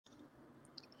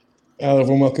Hello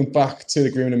everyone, welcome back to the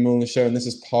Green and Mulner Show, and this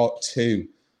is part 2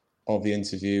 of the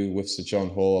interview with Sir John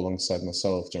Hall alongside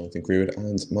myself, Jonathan Greenwood,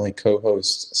 and my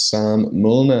co-host Sam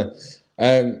Mulner.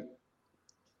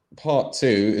 Part 2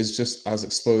 is just as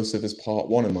explosive as part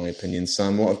 1 in my opinion.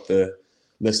 Sam, what have the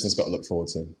listeners got to look forward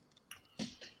to?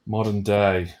 Modern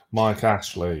day, Mike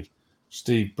Ashley,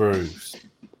 Steve Bruce,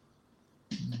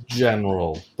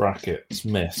 General, brackets,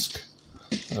 Misk.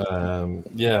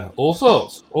 All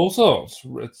sorts.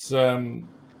 It's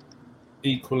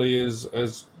equally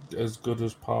as good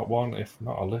as part 1, if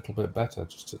not a little bit better,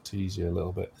 just to tease you a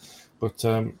little bit. But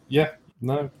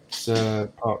it's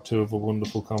part 2 of a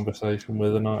wonderful conversation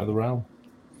with a Knight of the Realm.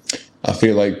 I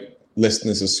feel like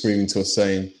listeners are screaming to us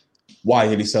saying, why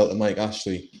did he sell to Mike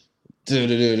Ashley?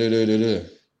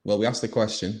 Well, we asked the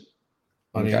question,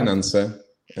 and we get an answer,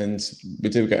 and we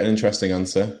do get an interesting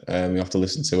answer. We have to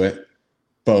listen to it.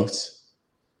 But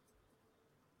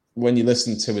when you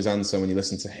listen to his answer, when you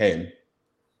listen to him,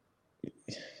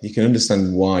 you can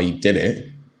understand why he did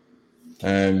it.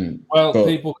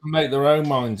 People can make their own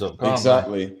minds up, can't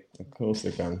exactly. they? Of course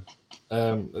they can.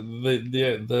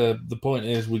 The point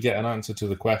is we get an answer to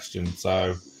the question.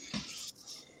 So,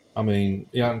 I mean,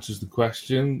 he answers the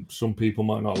question. Some people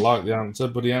might not like the answer,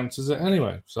 but he answers it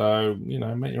anyway. So,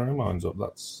 make your own minds up.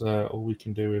 That's all we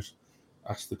can do is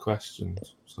ask the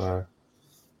questions. So,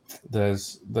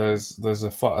 there's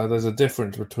a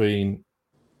difference between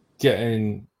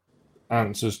getting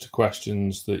answers to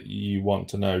questions that you want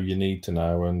to know, you need to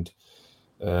know, and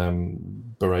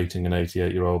berating an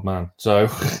 88-year-old man. So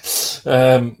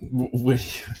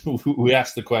we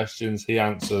ask the questions, he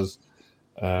answers.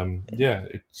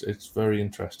 It's very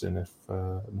interesting, if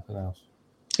nothing else.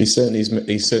 He's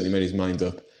certainly made his mind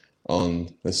up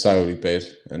on the salary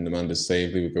bid, and Amanda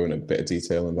Staveley. We'll go into a bit of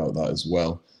detail about that as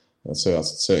well. So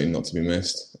that's certainly not to be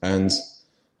missed. And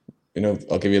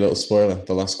I'll give you a little spoiler.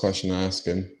 The last question I asked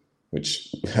him,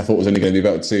 which I thought was only going to be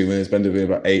about 2 minutes, ended up being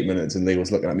about 8 minutes, and Lee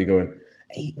was looking at me going,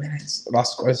 8 minutes,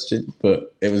 last question.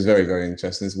 But it was very, very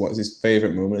interesting. What is his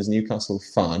favourite moment as a Newcastle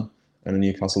fan and a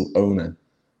Newcastle owner?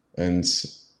 And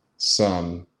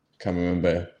Sam can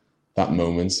remember that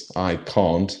moment. I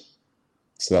can't.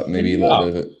 So that maybe a little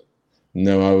bit of it.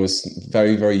 No, I was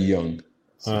very, very young.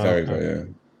 Very, very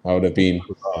young. I would have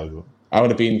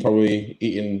been probably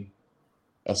eating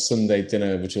a Sunday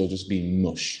dinner, which will just be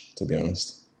mush, to be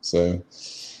honest. So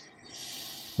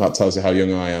that tells you how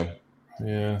young I am.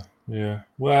 Yeah.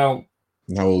 Well,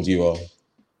 and how old you are.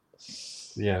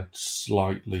 Yeah,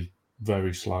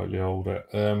 very slightly older.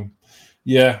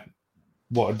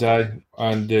 What a day.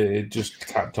 And it just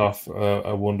capped off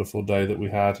a wonderful day that we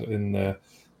had in the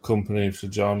company of Sir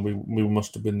John. We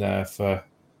must have been there for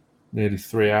nearly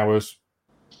 3 hours.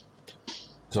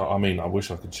 So, I mean, I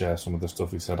wish I could share some of the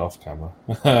stuff he said off camera.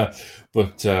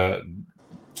 But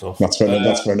tough. That's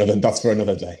for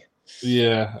another day.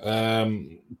 Yeah.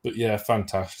 But yeah,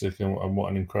 fantastic. And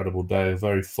what an incredible day. A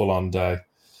very full-on day.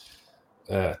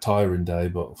 Tiring day,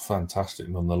 but fantastic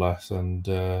nonetheless. And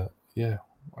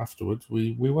afterwards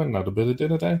we went and had a bit of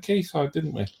dinner down Quayside,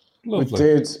 didn't we?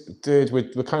 Lovely. We did. We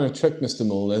kind of tricked Mr.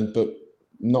 Mullen, but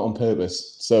not on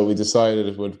purpose. So we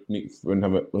decided we'd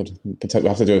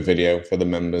have to do a video for the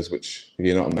members, which if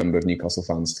you're not a member of Newcastle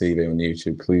Fans TV on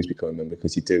YouTube, please become a member,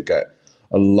 because you do get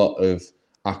a lot of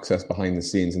access behind the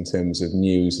scenes in terms of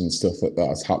news and stuff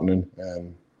that's happening.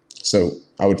 So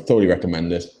I would thoroughly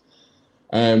recommend it.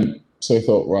 So I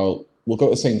thought, well, we'll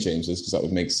go to St. James's because that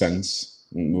would make sense.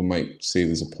 And we might see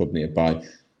there's a pub nearby.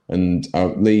 And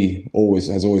Lee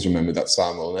has always remembered that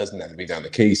Sam Mullen has never been down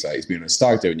the Quayside. He's been on a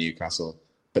stag do in Newcastle,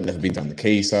 but never been down the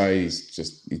Quayside. He's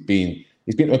been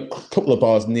to a couple of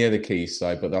bars near the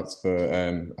Quayside, but that's for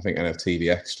I think NFTV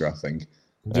Extra. I think.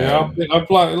 Yeah,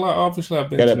 obviously I've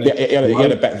been. He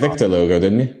had a Bet Victor logo,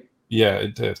 didn't he? Yeah,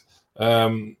 it did.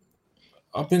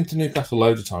 I've been to Newcastle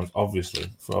loads of times, obviously,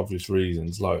 for obvious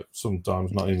reasons. Like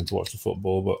sometimes not even to watch the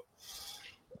football, but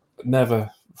never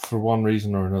for one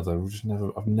reason or another.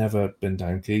 I've never been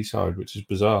down Quayside, which is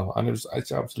bizarre, and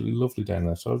it's absolutely lovely down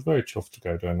there. So I was very chuffed to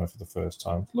go down there for the first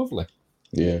time. Lovely.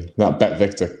 Yeah, that Bet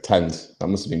Victor tent, that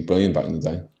must have been brilliant back in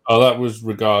the day. Oh, that was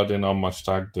regarding on my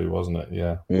stag do, wasn't it?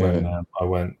 Yeah. When I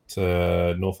went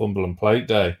to Northumberland Plate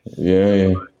Day.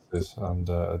 Yeah. And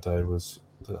I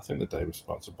think the day was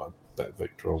sponsored by Bet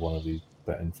Victor or one of these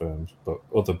betting firms, but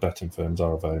other betting firms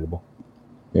are available.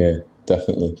 Yeah,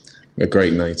 definitely. A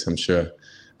great night, I'm sure.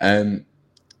 I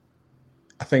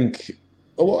think.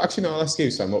 Oh, well, actually, no. I'll ask you,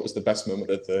 Sam. What was the best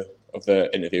moment of the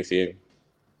interview for you?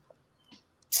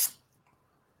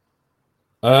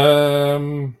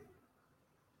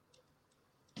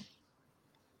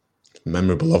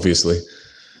 Memorable, obviously.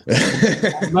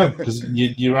 No, because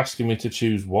you're asking me to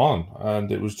choose one,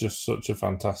 and it was just such a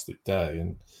fantastic day,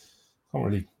 and can't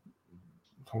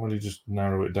really just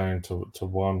narrow it down to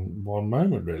one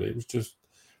moment. Really, it was just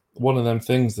one of them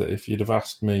things that if you'd have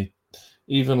asked me,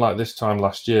 even like this time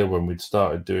last year when we'd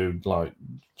started doing like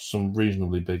some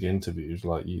reasonably big interviews,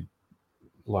 like you're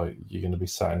going to be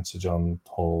sat in Sir John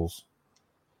Hall's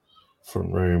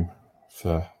front room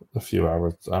for a few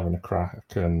hours having a crack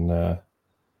and a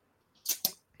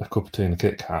cup of tea and a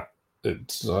Kit Kat. I'd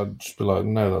just be like,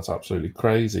 no, that's absolutely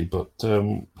crazy. But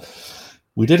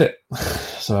we did it.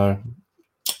 So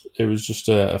it was just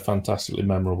a fantastically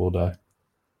memorable day.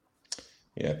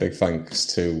 Yeah, big thanks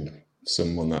to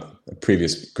someone that a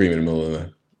previous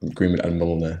Greenwood and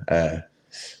Mulliner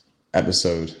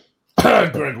episode.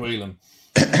 Greg Whelan.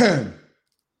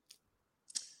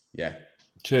 Yeah.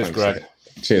 Cheers, Greg.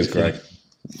 Cheers, Greg.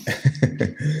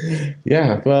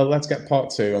 Yeah, well, let's get part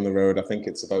 2 on the road. I think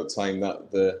it's about time that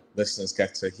the listeners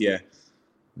get to hear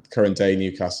current day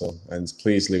Newcastle, and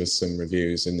please leave us some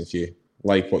reviews, and if you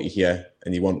like what you hear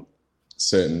and you want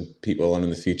certain people on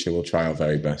in the future, we'll try our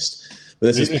very best. But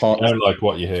this is part. If you don't like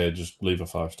what you hear, just leave a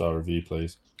 5-star review,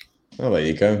 please. Oh, there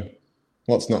you go.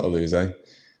 What's not to lose, eh?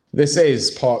 This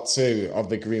is part 2 of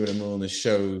the Greenwood and Mulliner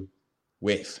show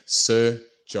with Sir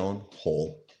John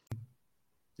Hall.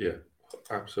 Yeah,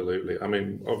 absolutely. I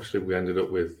mean, obviously we ended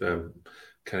up with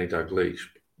Kenny Dalglish.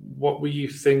 What were you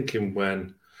thinking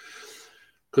when...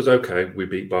 Because, okay, we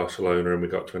beat Barcelona and we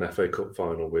got to an FA Cup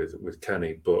final with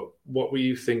Kenny, but what were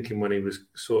you thinking when he was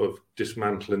sort of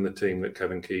dismantling the team that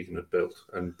Kevin Keegan had built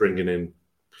and bringing in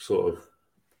sort of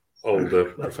older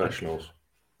professionals?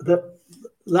 That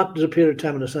was a period of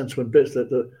time, in a sense, when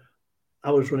basically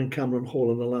I was running Cameron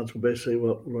Hall and the lads were basically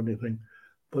running thing.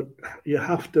 But you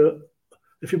have to,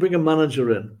 if you bring a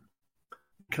manager in,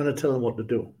 you kind of tell them what to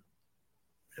do.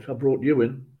 If I brought you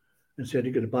in and said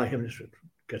you're going to buy him, you should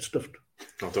get stuffed.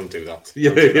 No, don't do that.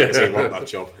 Yeah. I want that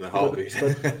job in a heartbeat.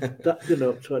 But that,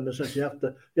 so in a sense, you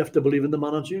have to believe in the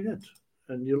manager you get,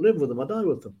 and you live with them. I die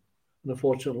with them. And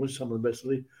unfortunately, some of them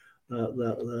basically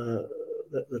the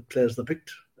players they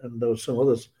picked, and there were some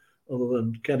others other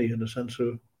than Kenny, in a sense,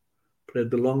 who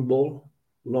played the long ball.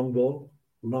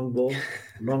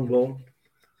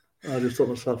 I just thought to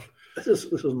myself, this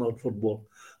is not football.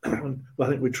 And I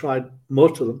think we tried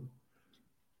most of them.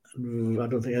 And I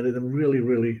don't think any of them really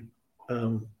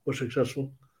were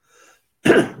successful.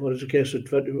 What is the case of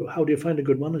how do you find a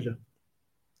good manager?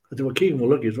 I think Keegan were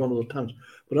lucky, it's one of those times.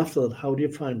 But after that,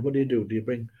 what do you do? Do you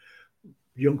bring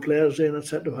young players in,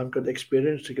 etc., who haven't got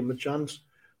experience, to give them a chance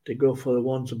to go for the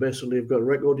ones who basically have got a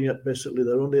record yet? Basically,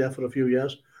 they're only there for a few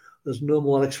years. There's no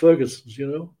more Alex Ferguson's,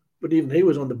 But even he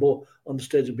was on the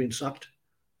stage of being sacked.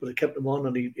 But they kept him on,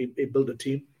 and he built a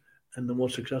team, and they're more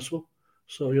successful.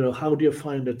 So, how do you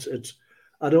find it's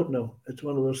I don't know. It's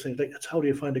one of those things. Like, it's how do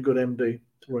you find a good MD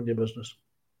to run your business?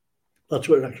 That's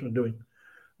what we're actually doing.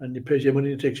 And he pays your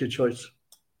money and takes your choice.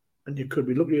 And you could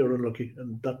be lucky or unlucky.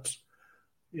 And that's,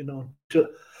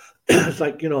 it's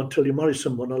like, until you marry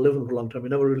someone or live with them for a long time, you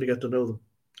never really get to know them.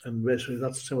 And basically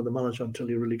that's the same with the manager until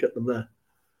you really get them there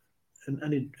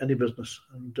in any business.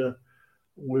 And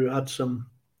we had some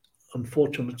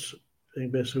unfortunates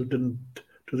basically who didn't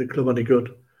do the club any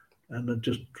good, and it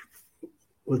just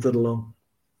withered along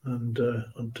and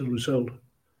until we sold.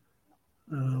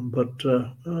 But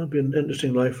it'd be an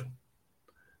interesting life.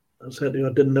 I said, I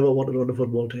didn't never want to run a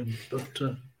football team, but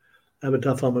I would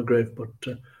have on my grave. But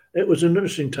it was an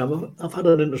interesting time. I've had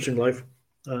an interesting life,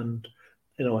 and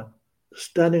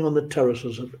standing on the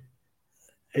terraces at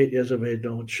 8 years of age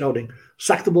now and shouting,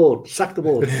 "Sack the board, sack the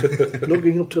board!"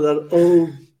 Looking up to that old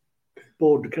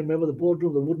board. You can remember the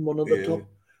boardroom, the wooden one at the top.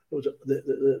 It was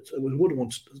it was wooden one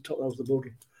at the top. That was the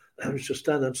boardroom. I was just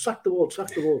standing there, sack the board,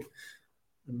 sack the board.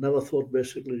 And never thought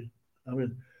basically. I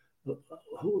mean,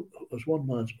 who was one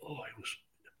man?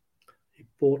 He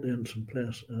bought in some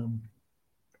players.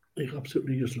 He's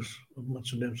absolutely useless. I'm not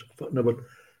some names. No, but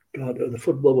God, the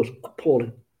football was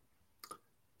appalling.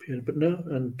 But no,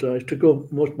 and I used to go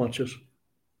most matches,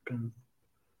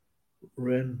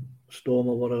 rain, storm,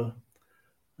 or whatever,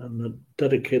 and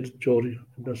dedicated Geordie.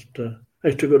 Just I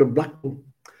used to go to Blackpool.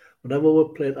 Whenever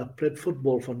I played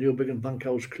football for Newbiggin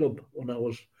Bankhouse Club when I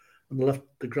left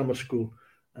the grammar school,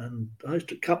 and I used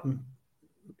to captain.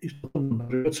 He's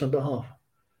a centre half,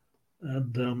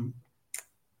 and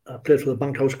I played for the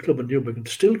Bankhouse Club in Newbiggin.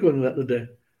 Still going that today,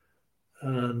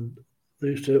 and they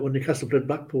used to, when Newcastle played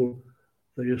Blackpool,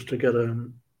 they used to get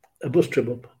a bus trip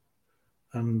up,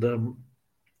 and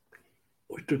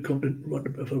we used to come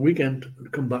for the weekend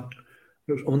and come back.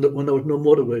 It was when there was no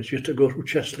motorways, you used to go through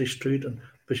Chesley Street and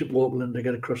Bishop Auckland to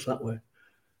get across that way.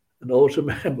 And I always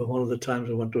remember one of the times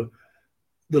I went to,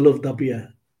 they loved their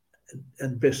beer.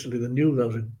 And basically they knew there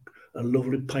was a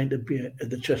lovely pint of beer at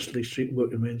the Chesley Street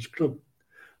Working Men's Club.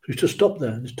 So we used to stop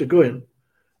there and used to go in.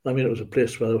 I mean, it was a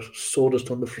place where there was sawdust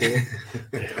on the floor.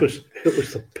 it was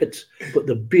the pits, but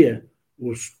the beer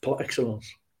was par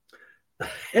excellence. I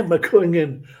remember going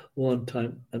in one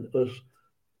time, and it was,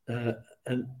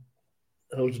 and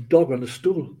there was a dog on a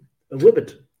stool, a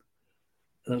whippet,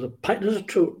 and there was a pint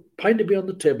of beer on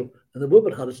the table, and the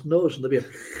whippet had its nose in the beer.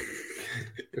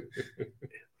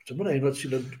 So when I had not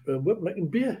seen a whippet making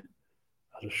beer,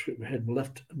 I just shook my head and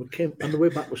left, and we came on the way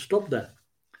back. We stopped there,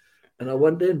 and I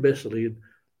went in basically, and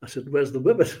I said, "Where's the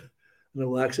whippet?" And the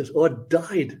wife says, "Oh, it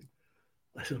died."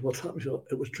 I said, "What's happened?" She said,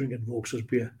 "It was drinking Vaux's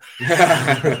beer."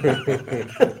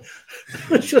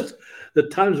 It's just the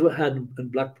times we had in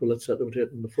Blackpool, etc.,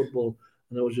 in the football,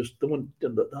 and it was just the one.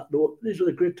 These were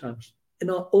the great times in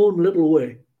our own little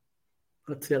way.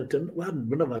 We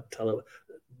never had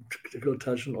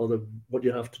television or what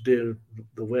you have to do,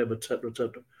 the web, etc.,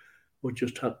 etc. We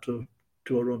just had to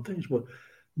do our own things. But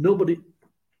there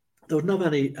was never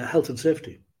any health and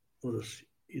safety.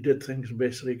 You did things and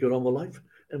basically got on with life,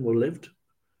 and we lived.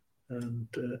 And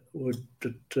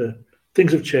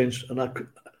things have changed, and I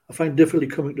find difficulty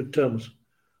coming to terms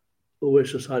with the way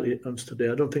society ends today.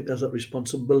 I don't think there's that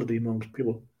responsibility amongst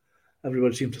people.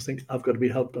 Everybody seems to think, I've got to be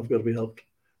helped.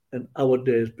 And our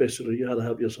days, basically, you had to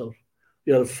help yourself.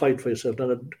 You had to fight for yourself,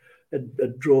 and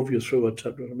it drove you through,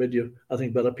 etc. It made you, I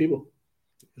think, better people.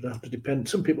 You don't have to depend.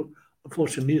 Some people,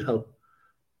 unfortunately, need help.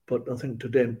 But I think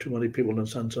today, too many people, in a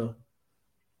sense, are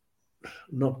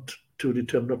not too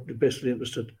determined, not basically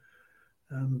interested.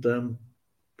 And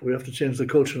we have to change the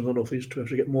culture in the North East. We have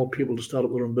to get more people to start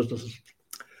up their own businesses.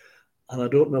 And I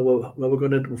don't know where we're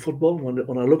going into football.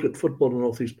 When I look at football in the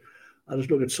North East, I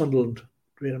just look at Sunderland.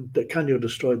 Can you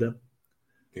destroy them?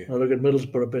 Yeah. I look at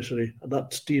Middlesbrough, basically. And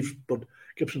that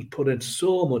Gibson's put in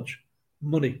so much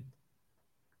money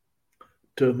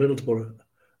to Middlesbrough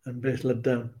and basically let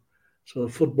down. So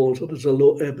football, so there's a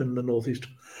low ebb in the North East.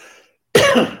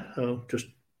 Just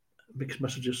mixed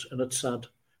messages, and it's sad.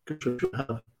 Because we should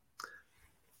have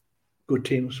good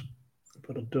teams,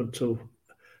 but I don't. So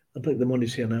I think the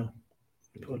money's here now,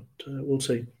 but we'll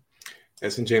see.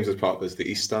 At St James's Park, there's the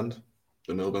East Stand,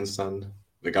 the Milburn Stand,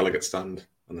 the Gallagher Stand,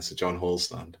 and the Sir John Hall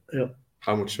Stand. Yeah.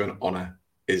 How much of an honour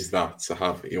is that to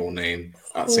have your name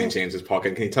at St James's Park?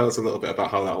 And can you tell us a little bit about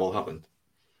how that all happened?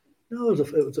 No,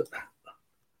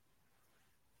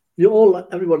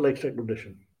 everyone likes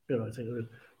recognition. I think it is.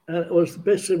 And it was the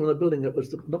best thing when the building. It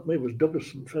was not me. It was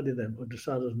Douglas and Freddie then who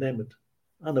decided to name it.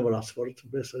 I never asked for it.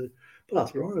 Basically, but I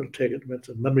thought, I'll take it.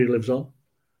 The memory lives on.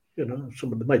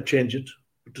 Somebody might change it.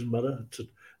 It doesn't matter. It's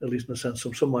at least in a sense.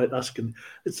 Some might ask, and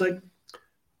it's like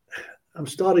I'm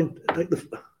starting. Like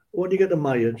when you get to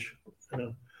my age,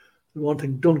 the one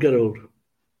thing: don't get old.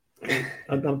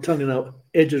 I'm telling you now,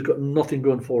 age has got nothing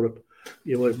going for it.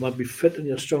 It might be fit and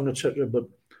you're strong, etc. But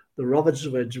the ravages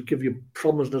of age will give you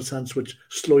problems in a sense which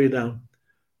slow you down,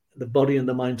 the body and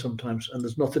the mind sometimes, and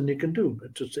there's nothing you can do.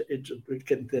 It's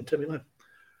getting to the time of life.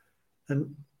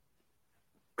 And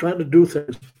trying to do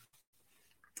things.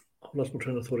 I've lost my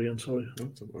train of thought again, sorry.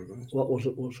 What was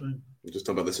it saying? You're just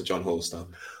talking about this at John Hall Stand.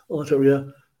 Oh, sorry, yeah.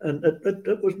 And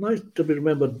it was nice to be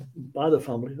remembered by the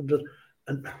family.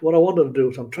 And what I wanted to do,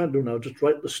 is I'm trying to do now, just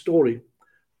write the story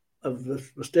of the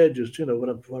stages, when I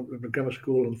went to grammar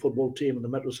school and the football team and the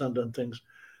Metro Centre and things,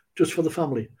 just for the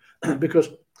family. Because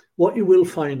what you will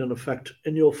find, in effect,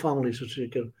 in your family,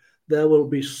 there will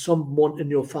be someone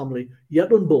in your family,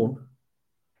 yet unborn,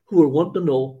 who will want to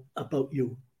know about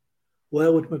you.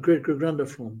 Where would my great-great-granddad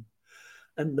from?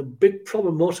 And the big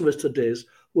problem most of us today is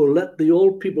we'll let the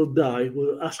old people die.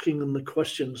 We're asking them the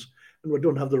questions and we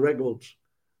don't have the records.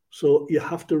 So you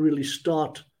have to really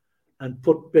start and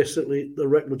put basically the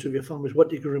records of your families,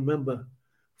 what you can remember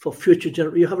for future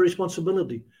generations. You have a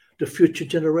responsibility to future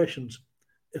generations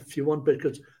if you want,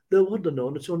 because they'll want to know,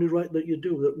 and it's only right that you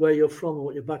do, that where you're from and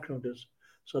what your background is.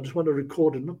 So I just want to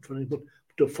record it, not for anything,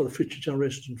 but for the future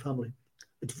generations and family.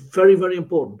 It's very, very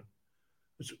important.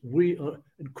 We are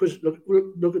inquisitive.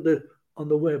 Look at on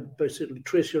the web, basically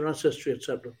trace your ancestry,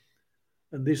 etc.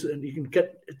 And you can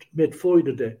get it made for you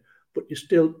today, but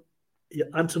your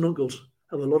aunts and uncles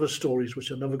have a lot of stories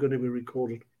which are never going to be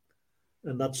recorded.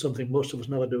 And that's something most of us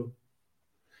never do.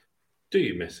 Do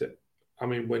you miss it? I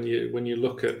mean, when you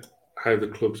look at how the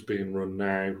club's being run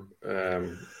now,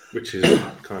 which is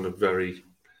kind of very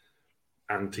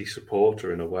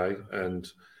anti-supporter in a way,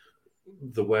 and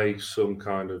the way some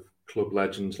kind of club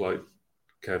legends like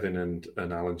Kevin and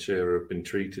Alan Shearer have been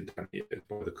treated by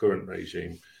the current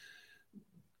regime,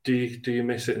 Do you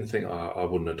miss it and think, oh, I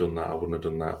wouldn't have done that, I wouldn't have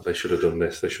done that, they should have done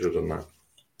this, they should have done that?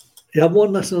 You have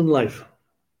one lesson in life.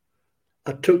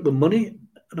 I took the money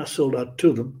and I sold out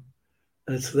to them,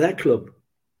 and it's their club.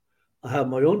 I have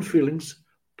my own feelings,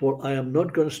 but I am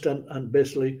not going to stand and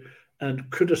basically and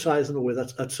criticize in a way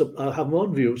that's I have my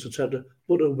own views, etc.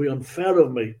 But it would be unfair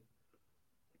of me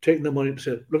taking the money to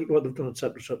say, look at what they've done,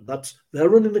 etc. That's they're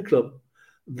running the club.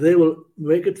 They will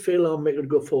make it fail or make it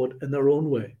go forward in their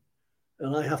own way,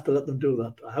 and I have to let them do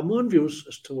that. I have my own views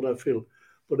as to what I feel,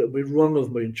 but it would be wrong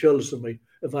of me and churlish of me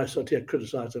if I start here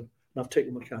criticizing and I've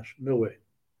taken my cash. No way.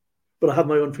 But I have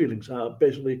my own feelings. I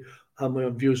basically have my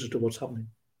own views as to what's happening.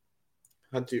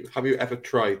 Have you ever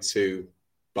tried to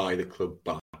buy the club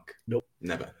back? Nope.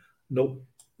 Never. No.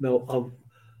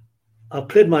 I've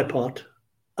played my part.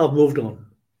 I've moved on,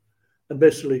 and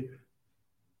basically,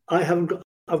 I've got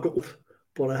wealth,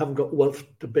 but I haven't got wealth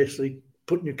to basically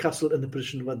put Newcastle in the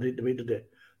position where they need to be today.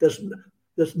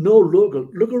 There's no local.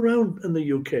 Look around in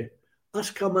the UK.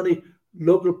 Ask how many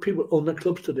local people own their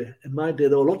clubs today. In my day,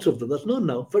 there were lots of them. There's none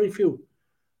now. Very few.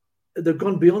 They've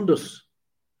gone beyond us.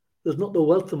 There's not the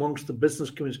wealth amongst the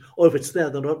business communities, or if it's there,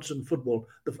 they're not in football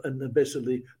and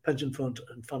basically pension funds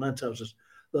and finance houses.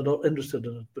 They're not interested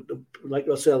in it. But like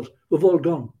ourselves, we've all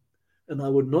gone. And I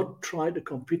would not try to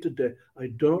compete today. I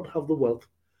do not have the wealth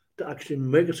to actually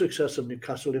make a success of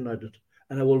Newcastle United.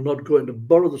 And I will not go in to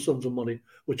borrow the sums of money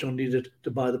which are needed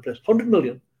to buy the place. 100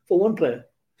 million for one player.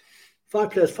 5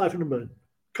 players, 500 million.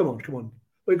 Come on. Where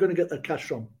are you going to get that cash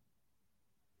from?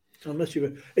 Unless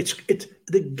it's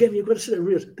the game. You've got to say it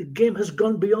real. The game has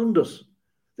gone beyond us.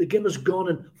 The game has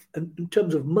gone in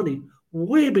terms of money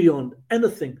way beyond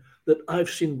anything that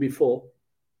I've seen before,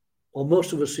 or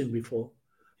most of us seen before.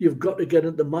 You've got to get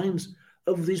into the minds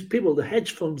of these people, the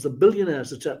hedge funds, the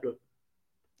billionaires, etc.,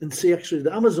 and see actually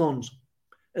the Amazons,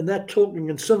 and they're talking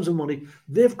in sums of money.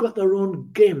 They've got their own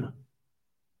game.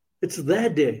 It's their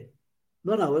day,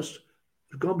 not ours.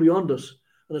 It's gone beyond us,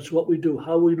 and it's what we do,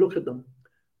 how we look at them.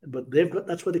 But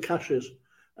that's where the cash is,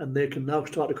 and they can now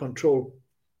start to control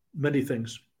many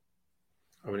things.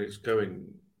 I mean, it's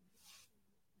going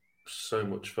so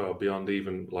much far beyond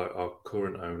even like our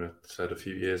current owner said a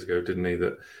few years ago, didn't he,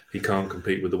 that he can't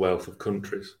compete with the wealth of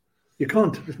countries. You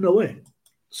can't. There's no way.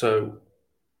 So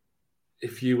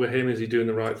if you were him, is he doing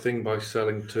the right thing by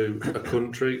selling to a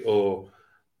country? Or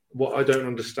what I don't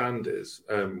understand is...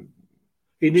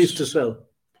 he needs to sell.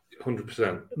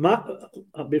 100%.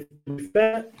 I'll be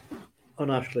fair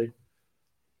on Ashley.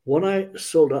 When I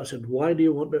sold that, I said, why do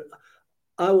you want to...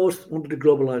 I always wanted to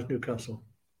globalise Newcastle,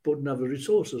 but wouldn't have the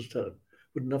resources to it,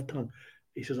 wouldn't have time.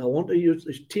 He says, I want to use...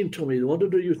 His team told me they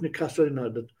wanted to use Newcastle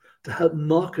United to help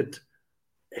market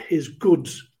his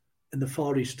goods in the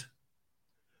Far East.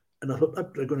 And I thought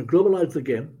that they're going to globalise the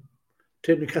game,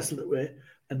 take Newcastle that way,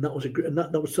 and that was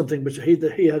that was something which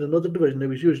he had another division he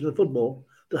was using the football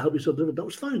to help his other. That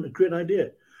was fine, a great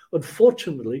idea.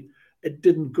 Unfortunately, it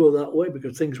didn't go that way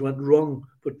because things went wrong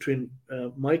between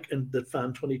Mike and the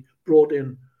fans when he brought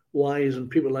in Wise and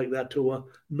people like that who were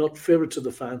not favourites of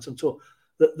the fans, and so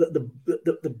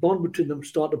the bond between them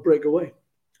started to break away,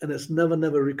 and it's never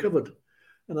recovered.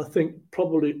 And I think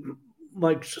probably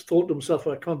Mike thought to himself,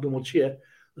 I can't do much here.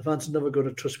 The fans are never going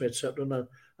to trust me, etc. And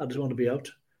I just want to be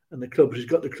out. And the club, he's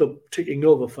got the club ticking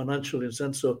over financially in a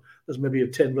sense. So there's maybe a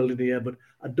 10 million a year, but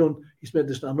he's made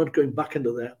this, I'm not going back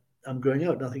into there. I'm going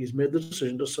out. And I think he's made the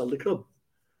decision to sell the club.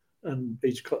 And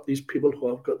he's got these people who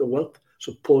have got the wealth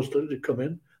supposedly to come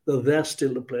in. They're there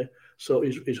still to play. So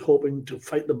he's hoping to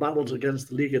fight the battles against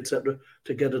the league, etc.,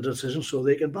 to get a decision so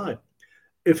they can buy.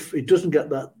 If he doesn't get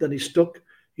that, then he's stuck.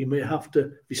 He may have to,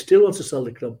 if he still wants to sell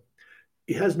the club,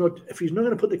 if he's not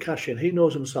going to put the cash in, he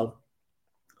knows himself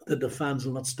that the fans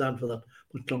will not stand for that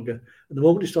much longer. And the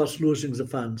moment he starts losing the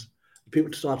fans,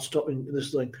 people start stopping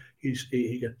this thing.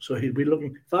 So he'd be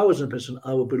looking. If I was in a position,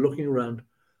 I would be looking around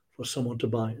for someone to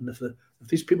buy. And if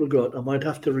these people go out, I might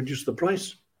have to reduce the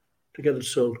price to get it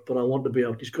sold. But I want to be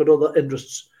out. He's got other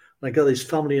interests. Like his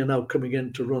family are now coming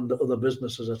in to run the other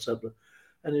businesses, etc.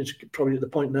 And it's probably at the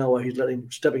point now where he's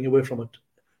stepping away from it.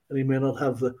 And he may not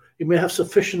have he may have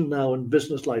sufficient now in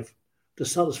business life to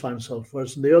satisfy himself.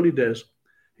 Whereas in the early days,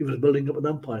 he was building up an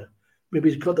empire. Maybe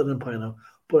he's got that empire now.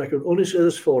 But I can only say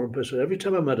this for him, because every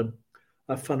time I met him,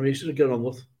 I found him easy to get on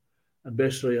with. And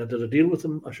basically, I did a deal with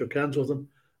him. I shook hands with him,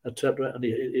 etc.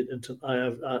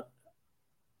 And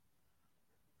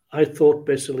I thought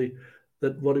basically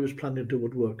that what he was planning to do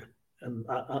would work. And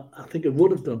I think it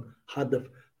would have done had there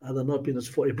not been this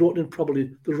fault. He brought in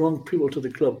probably the wrong people to the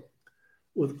club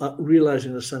without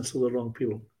realising the sense of the wrong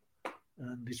people.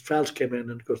 And these fans came in,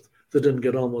 and of course, they didn't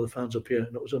get on with the fans up here,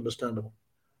 and it was understandable.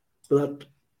 But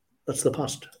That's the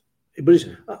past. But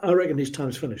I reckon his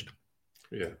time's finished.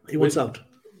 Yeah. He wants out.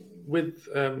 With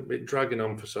it dragging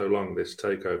on for so long, this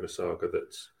takeover saga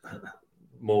that's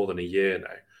more than a year now,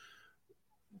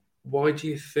 why do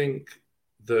you think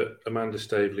that Amanda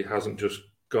Staveley hasn't just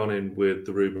gone in with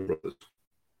the Reuben brothers?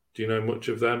 Do you know much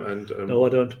of them? And no, I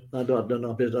don't. I don't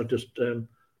know. I just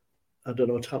I don't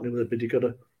know what's happening with it. But you got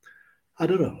to. I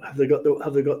don't know. Have they got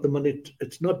the money?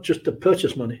 It's not just the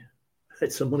purchase money;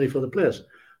 it's the money for the players.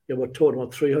 Yeah, we're talking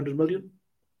about 300 million,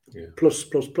 plus.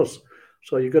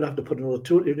 So you're going to have to put another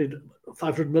two. You need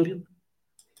 500 million.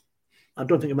 I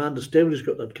don't think Amanda Staveley's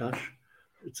got that cash.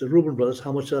 It's the Reuben brothers.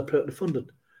 How much they're prepared to fund it?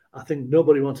 I think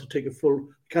nobody wants to take a full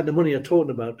kind of money you're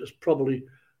talking about is probably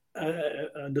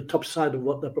the top side of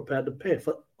what they're prepared to pay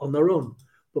for on their own.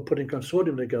 But putting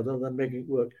consortium together and then making it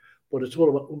work. But it's all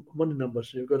about money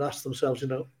numbers. You've got to ask themselves,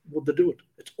 would they do it?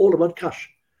 It's all about cash.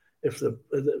 If the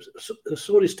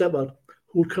Saudi step out,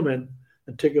 who'll come in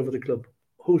and take over the club?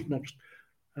 Who's next?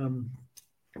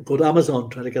 Go to Amazon,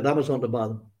 trying to get Amazon to buy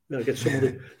them. Get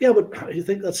somebody. Yeah, but you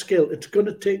think that scale? It's going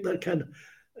to take that kind of.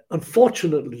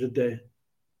 Unfortunately, today,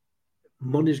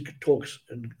 money talks,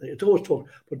 and it always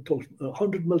talks, but it talks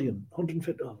 100 million,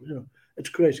 150. It's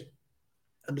crazy,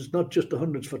 and it's not just the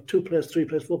hundreds for 2 players, 3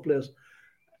 players, 4 players.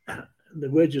 The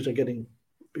wages are getting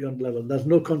beyond level. There's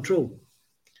no control.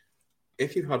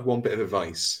 If you had one bit of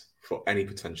advice for any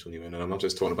potential new owner, and I'm not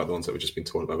just talking about the ones that we've just been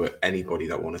talking about, but anybody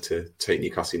that wanted to take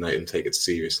Newcastle United and take it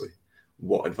seriously,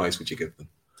 what advice would you give them?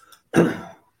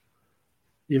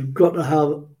 You've got to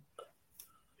have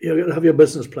your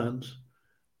business plans,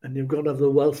 and you've got to have the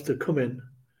wealth to come in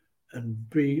and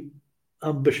be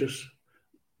ambitious.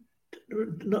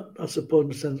 Not, I suppose, in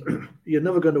the sense you're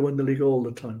never going to win the league all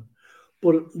the time,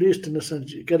 but at least in the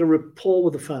sense you get a rapport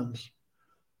with the fans.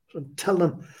 So tell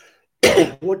them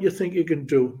what you think you can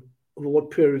do over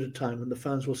what period of time, and the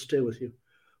fans will stay with you.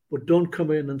 But don't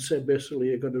come in and say basically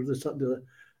you're going to do this, that, and the other,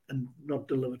 and not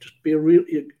deliver. Just be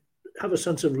have a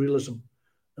sense of realism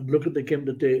and look at the game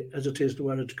today as it is to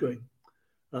where it's going.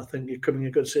 I think you're coming,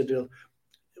 you've got to say, Dale,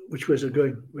 which way is it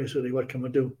going? Basically, what can we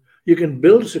do? You can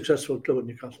build a successful club at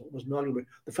Newcastle. There's no argument.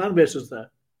 The fan base is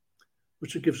there,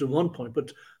 which it gives them 1 point,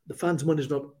 but the fans' money is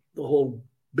not the whole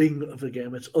being of the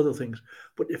game. It's other things.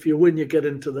 But if you win, you get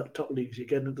into the top leagues, you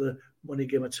get into the money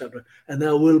game, etc. And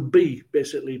there will be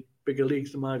basically bigger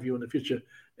leagues, in my view, in the future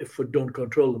if we don't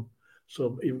control them.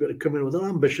 So you've got to come in with an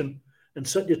ambition and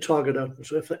set your target out.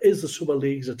 So if there is the Super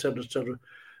Leagues, etc.,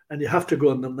 and you have to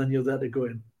go in them, then you're there to go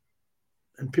in.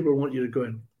 And people want you to go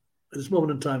in. At this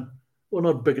moment in time, we're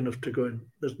not big enough to go in.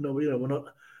 There's no, we're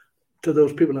not, to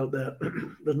those people out there,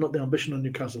 there's not the ambition on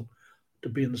Newcastle to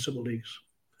be in the Super Leagues.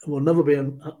 And we'll never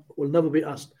be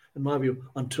asked, in my view,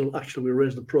 until actually we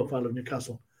raise the profile of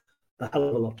Newcastle a hell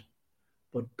of a lot.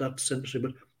 But that's interesting.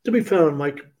 But to be fair on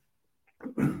Mike,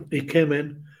 he came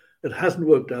in, it hasn't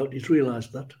worked out, he's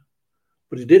realised that.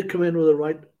 But he did come in with the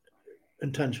right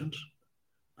intentions.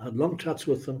 I had long chats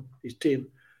with him, his team,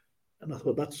 and I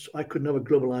thought I could never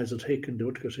globalise that he can do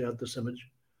it because he had this image.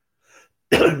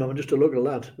 I'm just a local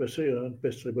lad,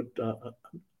 basically, but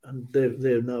and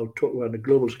they're now talking about on a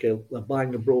global scale. They're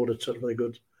buying abroad, etc. Very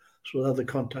good, so they have the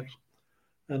contacts,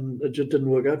 and it just didn't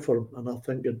work out for him. And I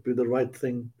think it'd be the right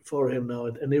thing for him now,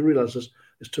 and he realises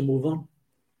is to move on.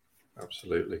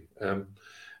 Absolutely.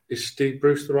 Is Steve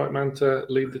Bruce the right man to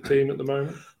lead the team at the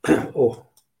moment? I've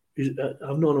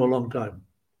known him a long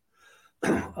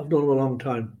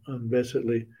time. And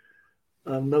basically,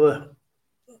 I never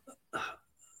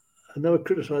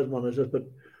criticised managers, but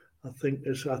I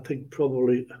think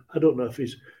probably, I don't know if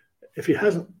he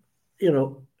hasn't,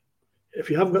 if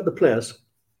you haven't got the players,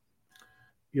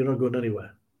 you're not going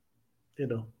anywhere,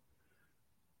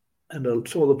 And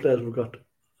some of the players we've got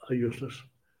are useless.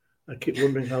 I keep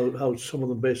wondering how some of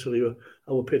them basically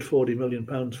I were paid £40 million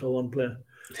for one player.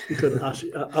 You couldn't ask.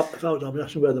 If I was, I'd be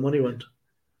asking where the money went,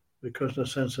 because in a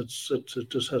sense it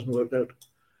just hasn't worked out.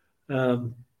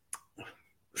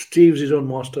 Steve's his own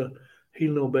master.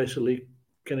 He'll know basically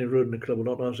can he run the club or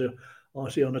not.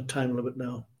 Obviously on a time limit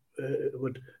now.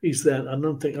 But he's there. I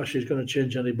don't think actually he's going to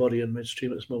change anybody in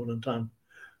midstream at this moment in time.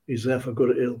 He's there for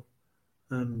good or ill,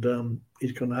 and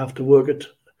he's going to have to work it.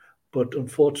 But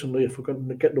unfortunately, if we're going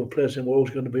to get no players in, we're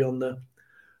always going to be on there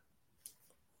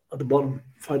at the bottom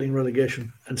fighting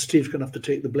relegation. And Steve's going to have to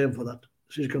take the blame for that.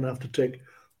 So he's going to have to take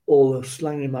all the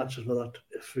slanging matches for that.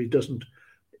 If he hasn't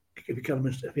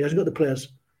got the players,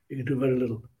 you can do very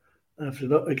little. And if you're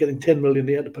not getting 10 million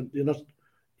a year, you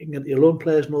can get your loan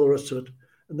players and all the rest of it,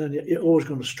 and then you're always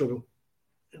going to struggle,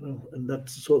 And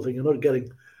that's the sort of thing you're not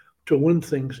getting to win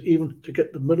things, even to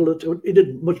get the middle of it. He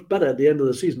did much better at the end of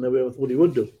the season than what he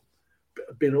would do.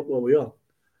 being up where we are.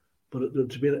 But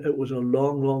it was a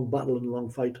long, long battle and a long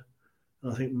fight.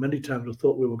 And I think many times I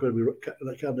thought we were going to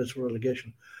be candidates for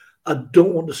relegation. I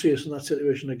don't want to see us in that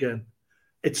situation again.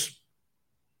 It's,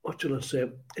 what shall I say?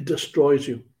 It destroys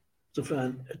you as a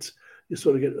fan. You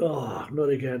sort of get, not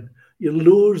again. You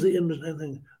lose the interest and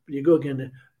everything, but you go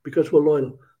again because we're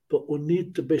loyal. But we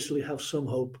need to basically have some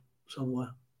hope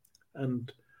somewhere.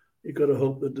 And you've got to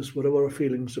hope that whatever our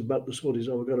feelings about the Saudis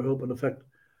are, we've got to hope in effect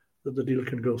that the deal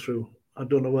can go through. I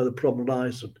don't know where the problem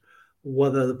lies and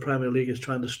whether the Premier League is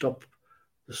trying to stop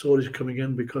the Saudis coming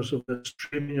in because of the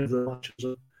streaming of the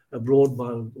matches abroad by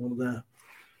one of their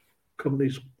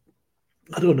companies.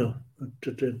 I don't know.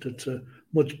 It's a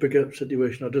much bigger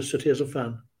situation. I just sit here as a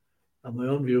fan. I have my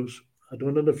own views. I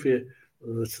don't interfere.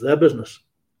 It's their business.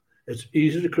 It's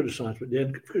easy to criticise, but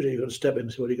then you've got to step in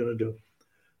and see what you're going to do.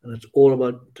 And it's all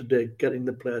about today getting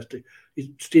the players to.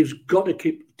 Steve's got to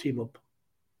keep the team up.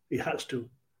 He has to.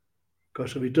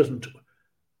 Because if he doesn't,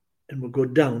 and we'll go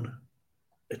down,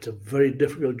 it's a very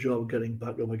difficult job getting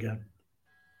back up again.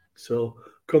 So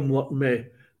come what may,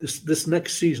 this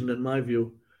next season, in my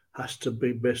view, has to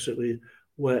be basically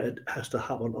where it has to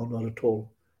happen or not at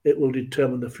all. It will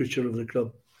determine the future of the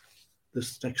club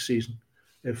this next season.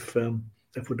 If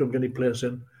we don't get any players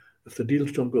in, if the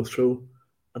deals don't go through,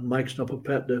 and Mike's not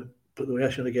prepared to put the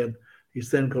reaction again,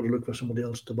 he's then got to look for somebody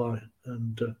else to buy.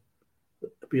 And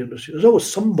it'll be interesting. There's always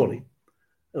somebody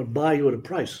that'll buy you at a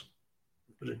price.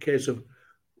 It's a case of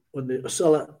when the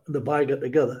seller and the buyer get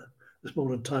together, this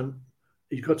moment in time,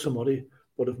 you've got somebody,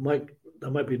 but if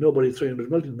there might be nobody 300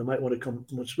 million, they might want to come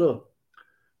much lower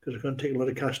because they're going to take a lot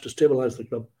of cash to stabilise the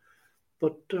club.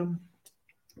 But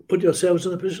put yourselves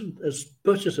in a position as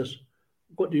purchasers.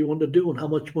 What do you want to do and how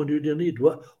much money do you need?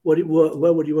 Where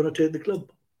would you want to take the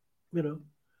club?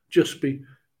 Just be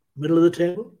middle of the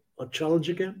table or challenge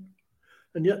again?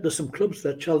 And yet there's some clubs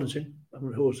that are challenging. I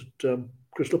mean, who was it?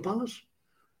 Crystal Palace?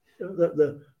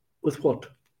 They're with what?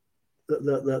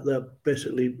 They're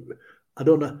basically, I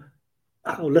don't know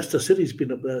how Leicester City's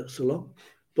been up there so long,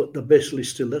 but they're basically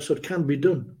still there. So it can be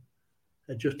done.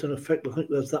 And just in effect, I think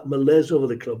there's that malaise over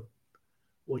the club,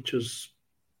 which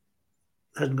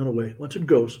hasn't gone away. Once it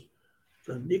goes,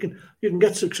 then you can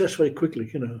get success very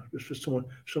quickly, just for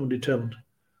someone determined.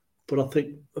 But I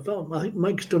think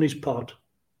Mike's done his part,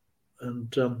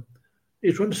 and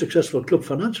he's run a successful club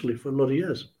financially for a lot of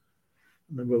years.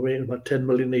 And then we're waiting about 10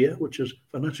 million a year, which is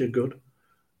financially good.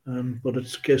 But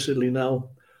it's basically now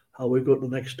how we go to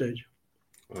the next stage.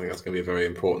 I think that's going to be a very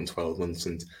important 12 months.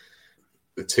 And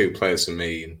the two players for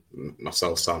me,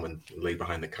 myself, Sam, and Lee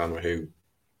behind the camera, who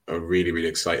are really, really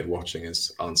excited watching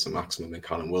is Alan St. Maximin and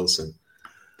Callum Wilson.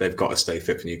 They've got to stay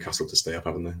fit for Newcastle to stay up,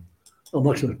 haven't they? Oh,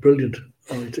 Maximin's brilliant.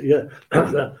 Yeah,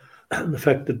 the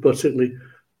fact that basically,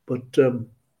 but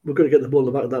we're going to get the ball in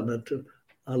the back of that net.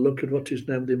 I look at what's his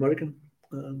name, the American,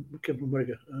 came from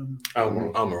America.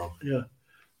 Almiron. Yeah.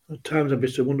 At times I'm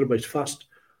just wondering, he's fast,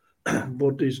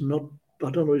 but he's not. I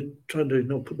don't know. He's trying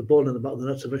to put the ball in the back of the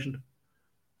net sufficient.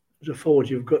 As a forward,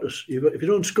 you've got if you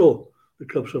don't score, the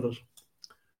club suffers.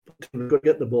 You've got to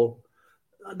get the ball.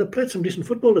 They played some decent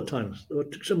football at times. They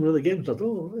took some of the games. I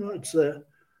thought, it's there.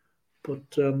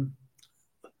 But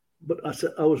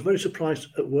I was very surprised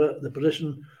at where the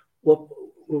position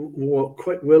were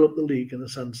quite well up the league in a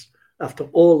sense. After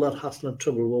all that hassle and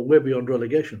trouble, we're way beyond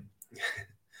relegation.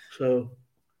 So,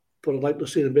 but I'd like to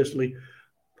see them basically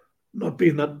not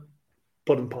being that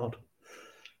bottom part.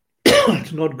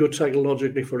 It's not good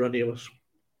psychologically for any of us.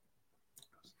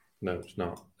 No, it's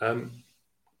not.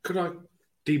 Could I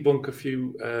debunk a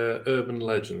few urban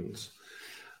legends?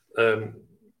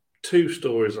 Two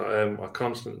stories I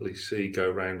constantly see go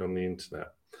around on the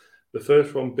internet. The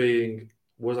first one being,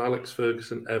 was Alex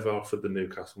Ferguson ever offered the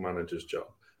Newcastle manager's job?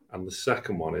 And the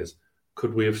second one is,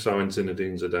 could we have signed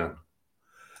Zinedine Zidane?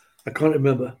 I can't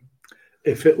remember.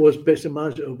 If it was based on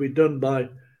manager, it would be done by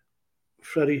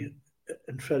Freddie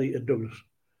and Douglas.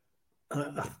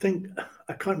 I think,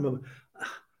 I can't remember.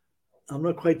 I'm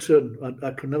not quite certain.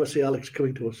 I could never see Alex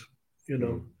coming to us,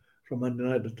 from Man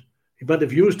United. He might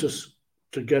have used us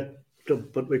to get to,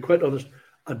 but we're quite honest.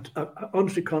 I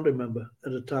honestly can't remember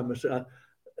at the time.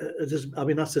 I've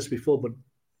been asked this before, but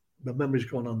my memory's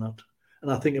gone on that.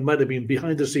 And I think it might have been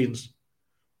behind the scenes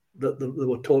that they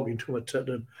were talking to him,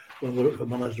 etc. When we were looking for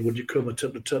manager, would you come,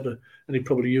 etc. And he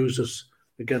probably used us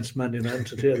against Man United and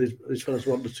said, "Yeah, these fellas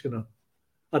want us,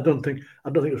 I don't think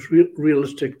it's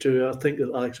realistic to think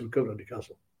that Alex would come to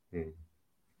Newcastle.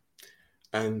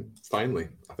 And finally,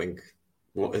 I think,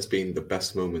 what has been the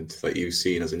best moment that you've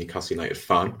seen as a Newcastle United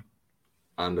fan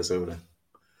and as owner?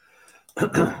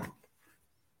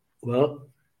 Well,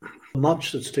 The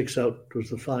match that sticks out was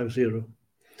the 5-0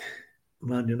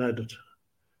 Man United.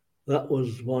 That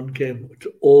was one game which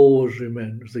always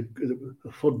remains. The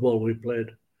football we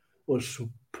played was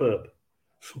superb.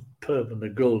 And the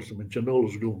goals, I mean,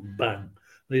 Janola's going bang.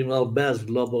 And even Albert's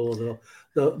lob over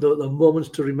the moments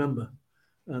to remember.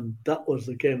 And that was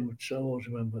the game which I always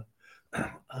remember.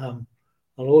 I'll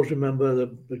always remember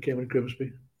the game at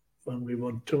Grimsby when we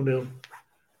won 2-0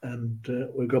 and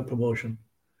we got promotion.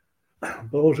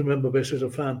 But I always remember, basically, as a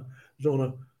fan,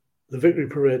 the victory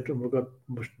parade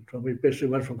when we basically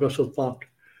went from Gosforth Park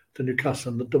to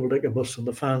Newcastle, and the double-decker bus and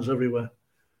the fans everywhere.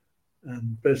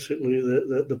 And basically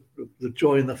the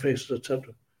joy in their faces,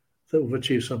 etc., that we've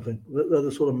achieved something. They're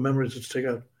the sort of memories that stick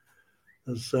out.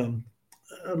 There's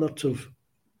lots of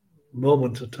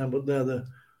moments at time, but they're the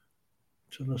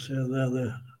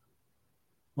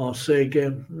Marseille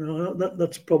game.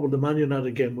 That's probably the Man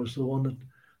United game was the one that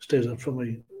stays out for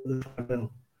me. The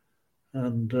 5-0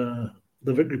 and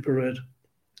the victory parade,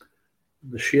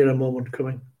 the Shearer moment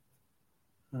coming.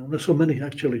 There's so many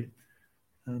actually.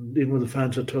 And even with the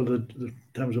fans, I told the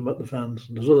times I met the fans,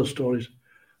 and there's other stories.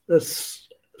 There's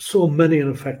so many, in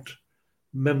effect,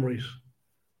 memories,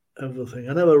 everything.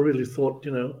 I never really thought,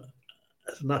 as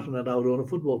a national I'd own a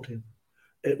football team.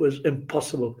 It was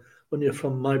impossible when you're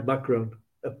from my background,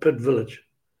 a pit village,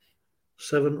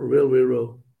 7 Railway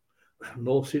Row,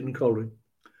 no seating colouring,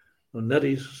 no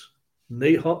netties,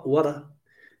 knee hot water,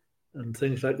 and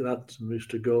things like that. And we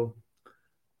used to go,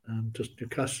 and just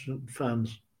Newcastle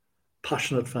fans,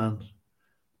 passionate fans.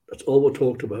 That's all we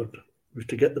talked about. We used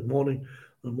to get on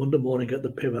Monday morning, get the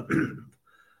paper.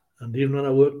 And even when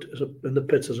I worked in the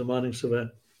pits as a mining surveyor,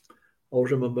 I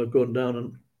always remember going down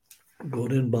and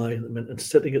going in by and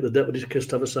sitting at the deputy's kiss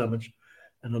to have a sandwich.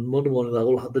 And on Monday morning, they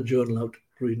all had the journal out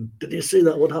reading. Did you see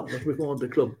that? What happened as we formed the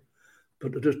club?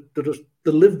 But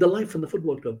they lived the life in the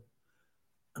football club.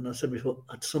 And I said before,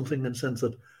 that's something in the sense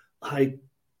that I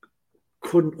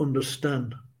couldn't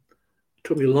understand. It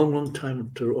took me a long, long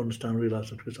time to understand and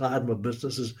realise it, because I had my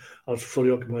businesses, I was fully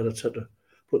occupied, etc.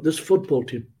 But this football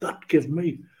team, that gave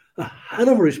me a hell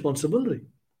of a responsibility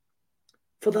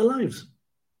for their lives,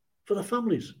 for their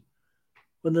families,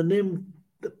 when they name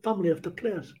the family after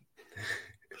players.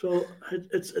 So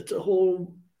it's a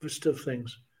whole list of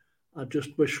things. I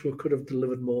just wish we could have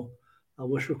delivered more. I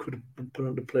wish we could have put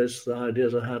into place the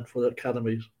ideas I had for the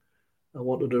academies. I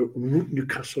wanted to root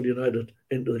Newcastle United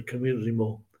into the community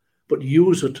more, but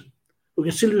use it. We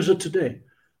can still use it today.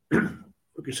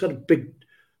 We can set up big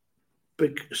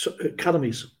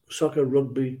academies, soccer,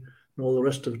 rugby, and all the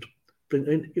rest of it. Bring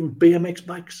in even BMX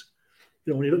bikes.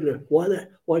 When you look at it,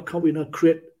 why can't we now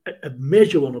create a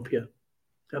major one up here,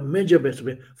 a major base up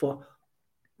here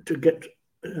to get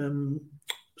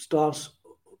stars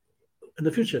in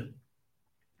the future?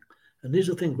 And these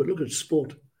are things. But look at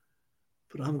sport.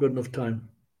 But I haven't got enough time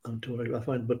until I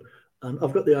find. And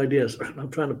I've got the ideas.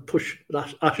 I'm trying to push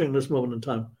Ashing this moment in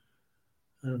time.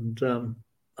 And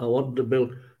I wanted to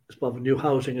build as part of a new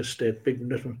housing estate, big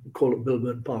different, call it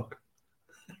Bilburn Park.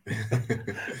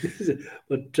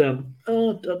 But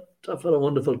I've had a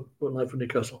wonderful life in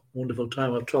Newcastle, wonderful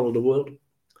time. I've travelled the world,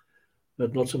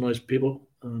 met lots of nice people,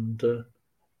 and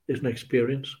it's an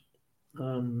experience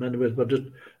in many ways. But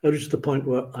I reached the point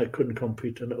where I couldn't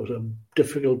compete, and it was a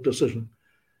difficult decision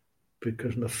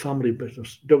because in the family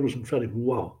business, Douglas and Freddie,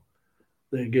 wow,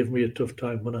 they gave me a tough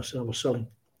time when I said I was selling.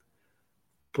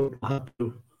 But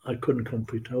I couldn't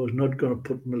compete. I was not going to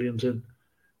put millions in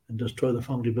and destroy the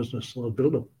family business. So I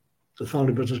built up. The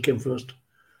family business came first.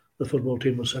 The football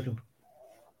team was second.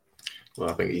 Well,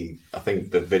 I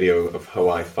think the video of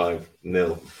Hawaii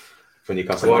 5-0 for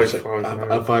Newcastle. Hawaii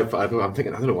 5-5. I'm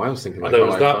thinking. I don't know why I was thinking. There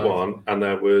was that one, and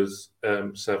there was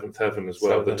Seventh Heaven as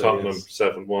well. The Tottenham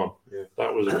 7-1. Yeah.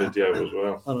 That was a video as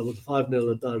well. And it was 5-0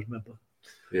 that I remember.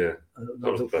 Yeah,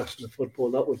 that was the best. The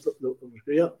football. That was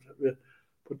yeah.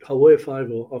 But Hawaii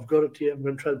 5-0. I've got it here. I'm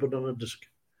going to try to put it on a disc,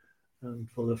 and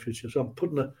for the future. So I'm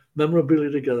putting a memorabilia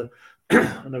together,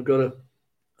 and I've got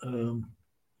a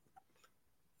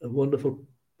wonderful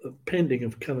painting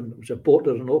of Kevin, which I bought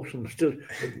at an auction. Still,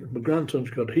 my grandson's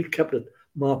got it. He kept it.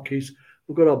 Mark, we've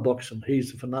got our box, and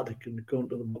he's a fanatic in going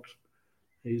to the box.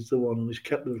 He's the one, and he's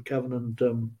kept it with Kevin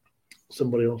and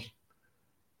somebody else.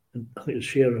 And I think it's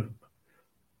Shearer.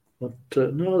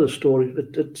 But no, the story,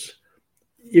 it's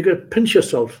you got to pinch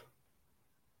yourself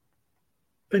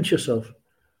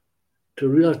to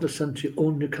realise in a sense you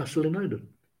own Newcastle United.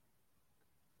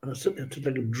 And I sit there, it's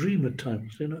like a dream at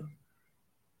times, An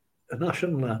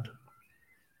Ashen lad,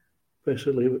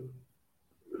 basically,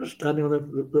 standing on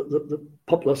the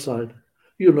poplar side.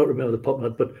 You'll not remember the poplar,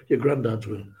 but your granddads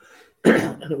will.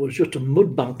 And it was just a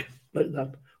mud bank like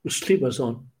that with sleepers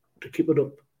on to keep it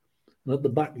up. And at the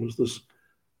back was this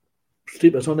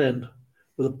sleepers on end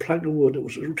with a plank of wood. It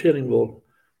was a retaining wall,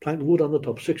 plank of wood on the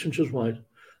top, 6 inches wide.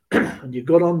 And you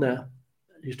got on there,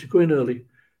 you used to go in early,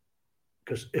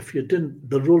 because if you didn't,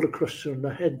 they'll roll across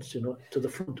your heads, you know, to the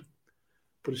front.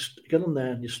 But you get on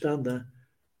there and you stand there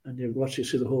and you watch, you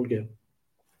see the whole game.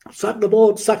 Sack the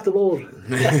board, sack the board.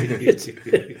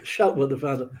 Shout with the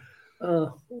fans.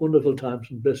 Wonderful times,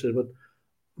 and basically, but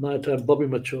my time, Bobby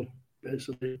Mitchell,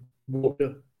 basically,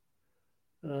 Walker,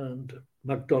 and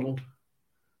MacDonald.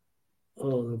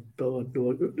 Oh,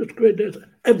 it's great days.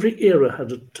 Every era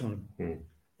has its time.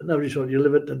 And every time you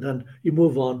live it, and then you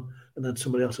move on, and then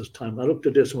somebody else's time. I looked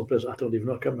at some players, I don't even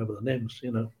know, I can't remember the names,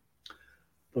 you know.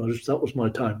 But that was my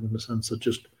time, in the sense that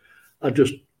I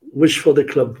just wish for the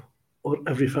club, what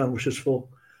every fan wishes for,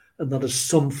 and that is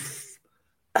some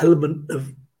element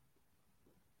of,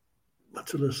 what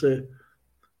should I say,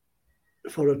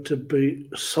 for it to be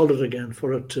solid again,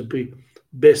 for it to be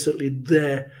basically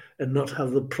there and not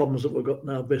have the problems that we've got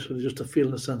now, basically just to feel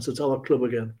in a sense it's our club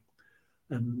again,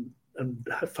 and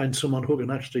find someone who can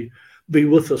actually be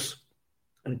with us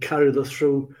and carry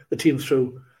the team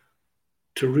through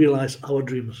to realise our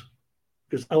dreams,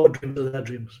 because our dreams are their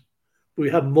dreams. We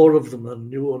have more of them than a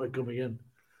new owner coming in,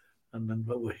 and then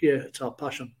but we're here. It's our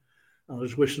passion, and I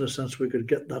was wishing in a sense we could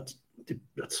get that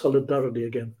solidarity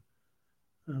again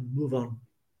and move on,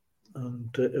 and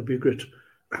it'd be great.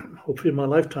 Hopefully, in my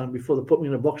lifetime, before they put me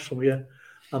in a box somewhere,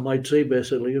 I might say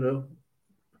basically, you know,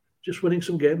 just winning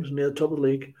some games near the top of the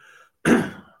league,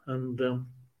 and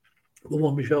we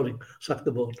won't be shouting, sack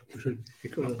the board.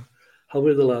 How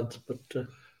are the lads? But a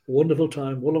wonderful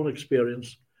time, wonderful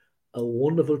experience, a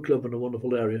wonderful club in a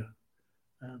wonderful area.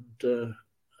 And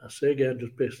I say again,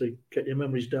 just basically get your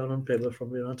memories down on paper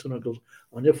from your aunts and uncles.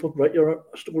 On your foot, write your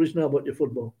stories now about your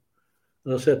football.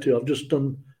 And I said to you, I've just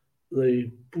done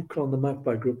the book on the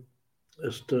Magpie Group. I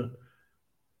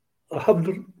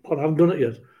haven't done it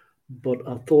yet, but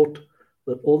I thought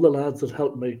that all the lads that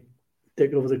helped me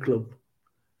take over the club,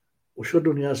 we should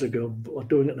have done years ago, but we're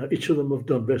doing it now. Each of them have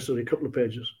done basically a couple of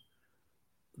pages.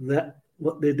 That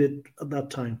what they did at that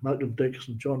time, Malcolm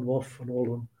Dickinson, John Woff, and all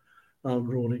of them, Alan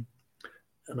Roney.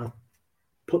 And I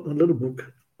put in a little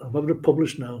book, I'm having it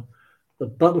published now, the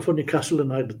Battle for Newcastle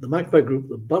United, the Magpie Group,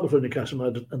 the Battle for Newcastle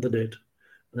United, and the date.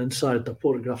 And inside the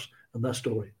photographs and their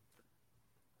story.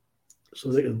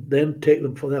 So they can then take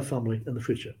them for their family in the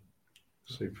future.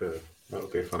 Super. That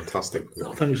would be fantastic.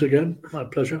 Well, thanks again. My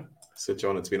pleasure. So,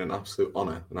 John, it's been an absolute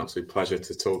honour, an absolute pleasure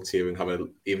to talk to you and have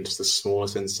even just the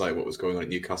smallest insight what was going on at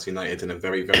Newcastle United in a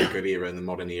very, very good era, in the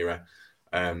modern era.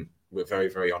 We're very,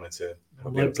 very honoured to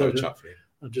be able to have a chat for you.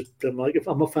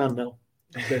 I'm a fan now.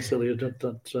 Basically, I've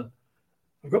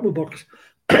got my box.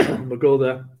 We'll go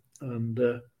there and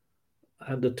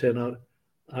hand the 10 out.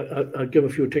 I give a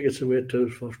few tickets away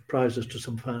for prizes to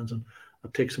some fans, and I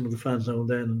take some of the fans now and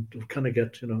then, and kind of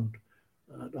get, you know,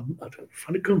 I'm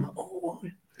trying to come.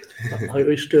 I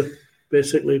used to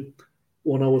basically,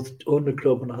 when I was on the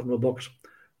club and I had my box,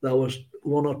 there was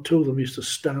one or two of them used to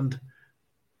stand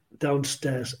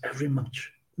downstairs every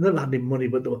match. Never had any money,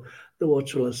 but they were what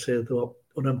shall I say, they were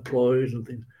unemployed and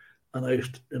things. And I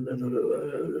used to, and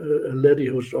a lady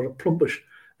who was sort of plumpish,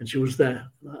 and she was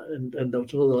there, and there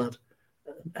was another lad.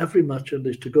 And every match, and they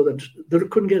used to go there. They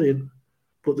couldn't get in,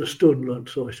 but they stood and learned.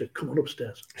 So I said, "Come on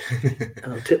upstairs,"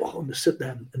 and I'll take them to sit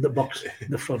there in the box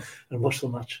in the front and watch the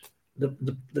match.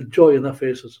 The joy in their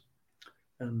faces,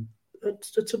 and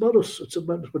it's about us. It's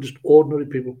about us. We're just ordinary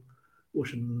people. We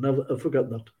should never forget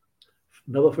that.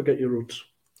 Never forget your roots.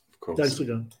 Of course. Thanks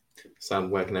again. Sam,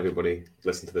 where can everybody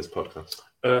listen to this podcast?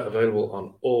 Available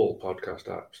on all podcast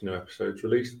apps. New episodes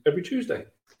released every Tuesday.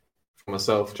 For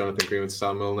myself, Jonathan Greenwood,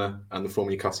 Sam Milner, and the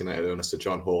former Newcastle United owner, Sir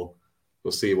John Hall.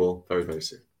 We'll see you all very, very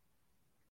soon.